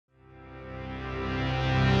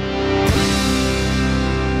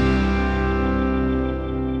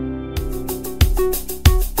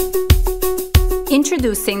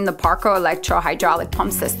Introducing the Parker Electro-Hydraulic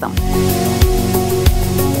Pump System.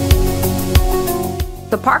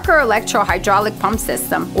 The Parker Electro-Hydraulic Pump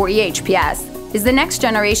System, or EHPS, is the next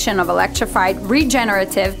generation of electrified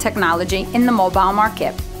regenerative technology in the mobile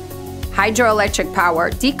market. Hydroelectric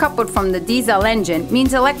power decoupled from the diesel engine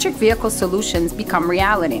means electric vehicle solutions become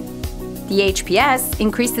reality. The EHPS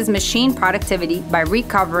increases machine productivity by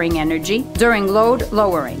recovering energy during load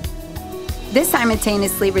lowering. This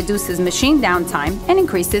simultaneously reduces machine downtime and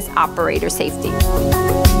increases operator safety.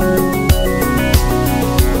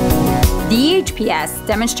 The EHPS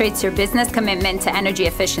demonstrates your business commitment to energy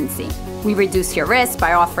efficiency. We reduce your risk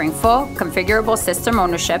by offering full, configurable system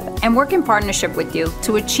ownership and work in partnership with you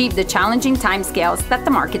to achieve the challenging timescales that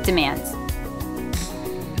the market demands.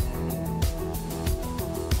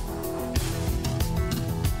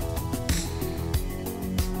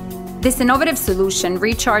 This innovative solution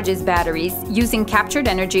recharges batteries using captured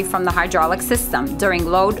energy from the hydraulic system during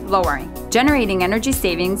load lowering, generating energy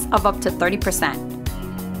savings of up to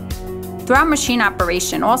 30%. Throughout machine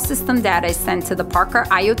operation, all system data is sent to the Parker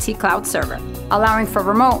IoT Cloud server, allowing for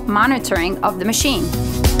remote monitoring of the machine.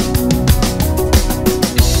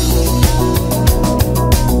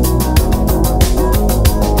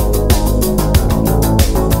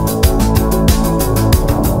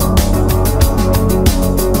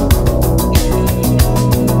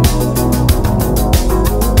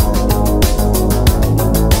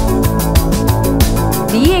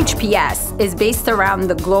 The EHPS is based around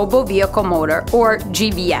the Global Vehicle Motor, or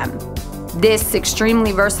GVM. This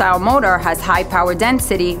extremely versatile motor has high power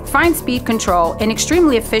density, fine speed control, and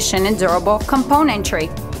extremely efficient and durable componentry.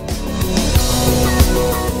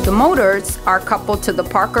 The motors are coupled to the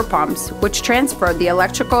Parker pumps, which transfer the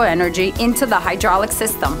electrical energy into the hydraulic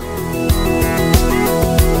system.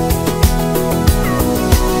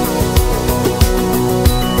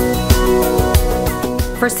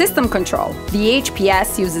 For system control, the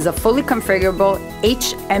EHPS uses a fully configurable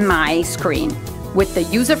HMI screen with the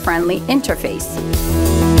user-friendly interface.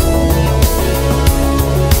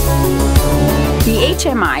 The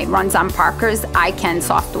HMI runs on Parker's IQAN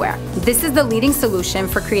software. This is the leading solution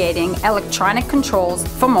for creating electronic controls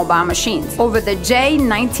for mobile machines over the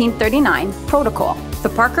J1939 protocol. The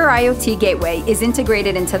Parker IoT Gateway is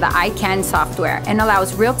integrated into the IQAN software and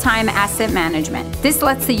allows real-time asset management. This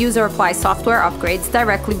lets the user apply software upgrades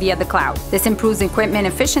directly via the cloud. This improves equipment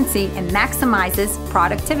efficiency and maximizes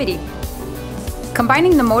productivity.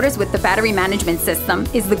 Combining the motors with the battery management system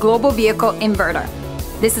is the Global Vehicle Inverter.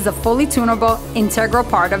 This is a fully tunable, integral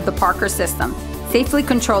part of the Parker system, safely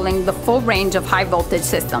controlling the full range of high-voltage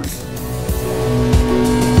systems.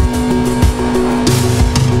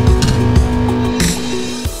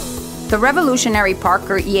 The revolutionary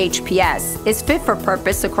Parker EHPS is fit for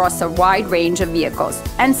purpose across a wide range of vehicles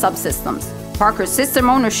and subsystems. Parker system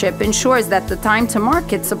ownership ensures that the time to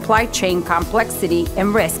market, supply chain complexity,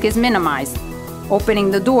 and risk is minimized,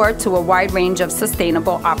 opening the door to a wide range of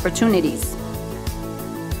sustainable opportunities.